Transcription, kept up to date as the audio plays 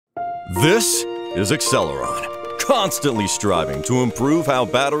This is Aceleron, constantly striving to improve how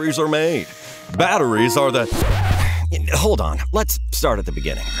batteries are made. Batteries are the... Hold on, let's start at the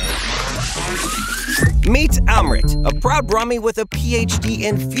beginning. Meet Amrit, a proud Brummy with a PhD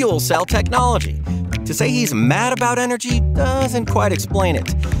in fuel cell technology. To say he's mad about energy doesn't quite explain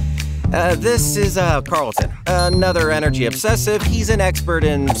it. This is Carlton, another energy obsessive. He's an expert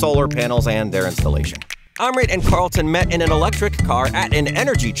in solar panels and their installation. Amrit and Carlton met in an electric car at an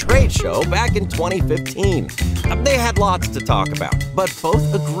energy trade show back in 2015. They had lots to talk about, but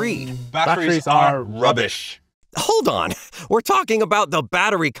both agreed. Batteries are rubbish. Hold on, we're talking about the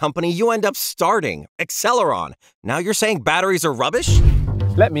battery company you end up starting, Aceleron. Now you're saying batteries are rubbish?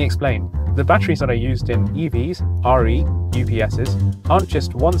 Let me explain. The batteries that are used in EVs, RE, UPSs aren't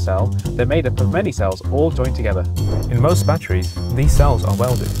just one cell, they're made up of many cells all joined together. In most batteries, these cells are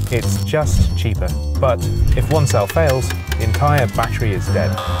welded. It's just cheaper. But if one cell fails, the entire battery is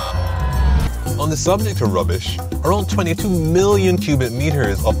dead. On the subject of rubbish, around 22 million cubic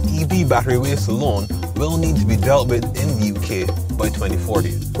meters of EV battery waste alone will need to be dealt with in the UK by 2040.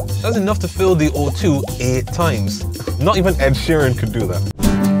 That's enough to fill the O2 8 times. Not even Ed Sheeran could do that.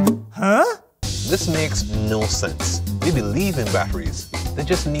 Huh? This makes no sense. We believe in batteries. They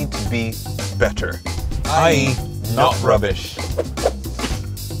just need to be better. I.e., not rubbish.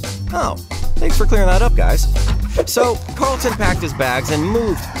 Oh, thanks for clearing that up, guys. So, Carlton packed his bags and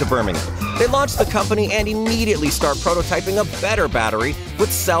moved to Birmingham. They launched the company and immediately start prototyping a better battery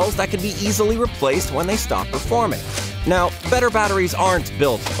with cells that can be easily replaced when they stop performing. Now, better batteries aren't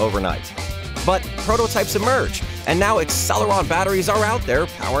built overnight, but prototypes emerge, and now Aceleron batteries are out there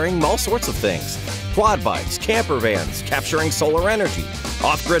powering all sorts of things. Quad bikes, camper vans, capturing solar energy,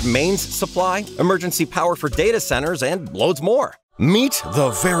 off-grid mains supply, emergency power for data centers, and loads more. Meet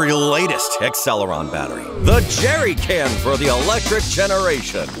the very latest Aceleron battery, the jerry can for the electric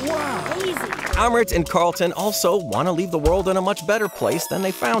generation. Wow, easy. Amrit and Carlton also want to leave the world in a much better place than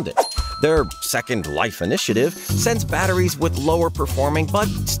they found it. Their Second Life initiative sends batteries with lower performing but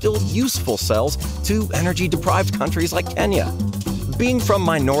still useful cells to energy-deprived countries like Kenya. Being from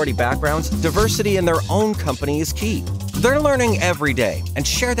minority backgrounds, diversity in their own company is key. They're learning every day and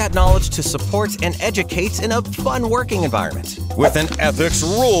share that knowledge to support and educate in a fun working environment. With an ethics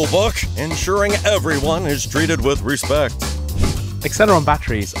rule book, ensuring everyone is treated with respect. Aceleron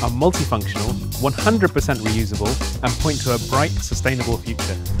batteries are multifunctional, 100% reusable, and point to a bright, sustainable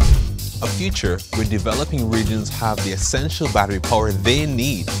future. A future where developing regions have the essential battery power they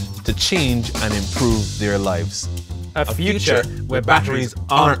need to change and improve their lives. A future where batteries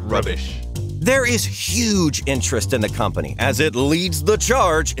aren't rubbish. There is huge interest in the company as it leads the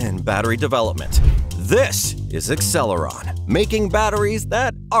charge in battery development. This is Aceleron, making batteries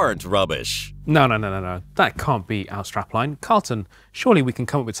that aren't rubbish. No. That can't be our strapline. Carlton, surely we can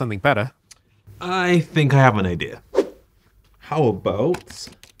come up with something better. I think I have an idea. How about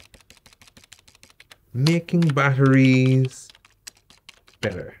making batteries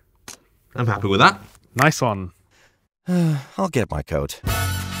better? I'm happy with that. Nice one. I'll get my coat.